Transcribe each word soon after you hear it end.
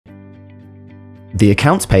The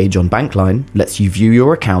accounts page on Bankline lets you view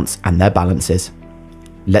your accounts and their balances.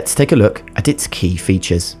 Let's take a look at its key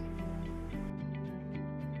features.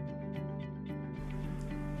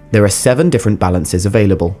 There are 7 different balances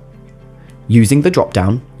available. Using the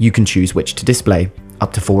drop-down, you can choose which to display,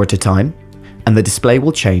 up to 4 at a time, and the display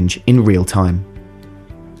will change in real time.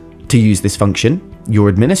 To use this function, your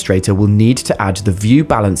administrator will need to add the View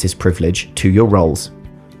Balances privilege to your roles.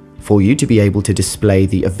 For you to be able to display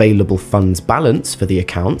the available funds balance for the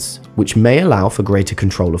accounts, which may allow for greater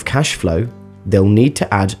control of cash flow, they'll need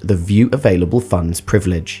to add the View Available Funds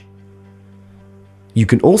privilege. You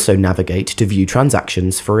can also navigate to view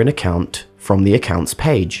transactions for an account from the Accounts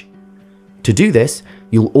page. To do this,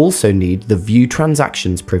 you'll also need the View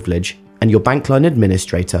Transactions privilege, and your Bankline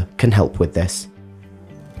administrator can help with this.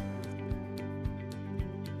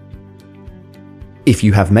 If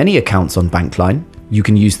you have many accounts on Bankline, you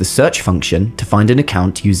can use the search function to find an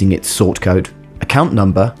account using its sort code, account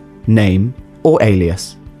number, name, or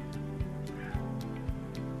alias.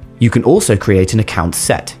 You can also create an account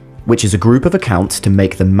set, which is a group of accounts to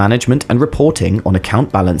make the management and reporting on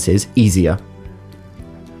account balances easier.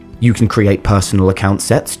 You can create personal account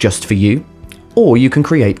sets just for you, or you can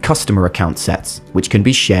create customer account sets, which can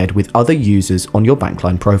be shared with other users on your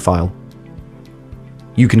Bankline profile.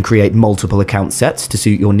 You can create multiple account sets to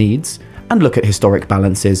suit your needs and look at historic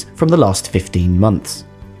balances from the last 15 months.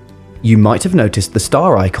 You might have noticed the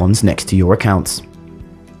star icons next to your accounts.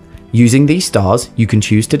 Using these stars, you can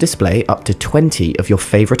choose to display up to 20 of your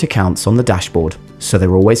favorite accounts on the dashboard, so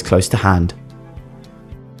they're always close to hand.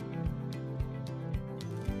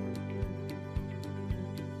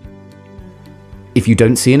 If you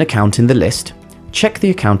don't see an account in the list, check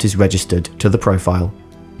the account is registered to the profile.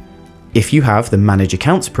 If you have the Manage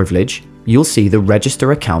Accounts privilege, you'll see the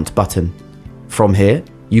Register Account button. From here,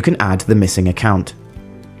 you can add the missing account.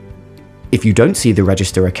 If you don't see the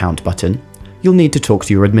Register Account button, you'll need to talk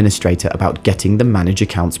to your administrator about getting the Manage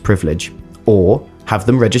Accounts privilege, or have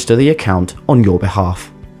them register the account on your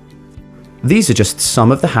behalf. These are just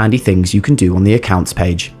some of the handy things you can do on the Accounts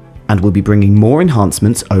page, and we'll be bringing more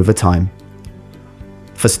enhancements over time.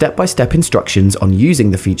 For step-by-step instructions on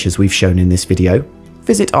using the features we've shown in this video,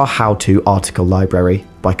 visit our how-to article library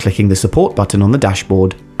by clicking the support button on the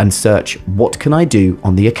dashboard and search "What can I do"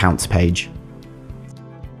 on the Accounts page.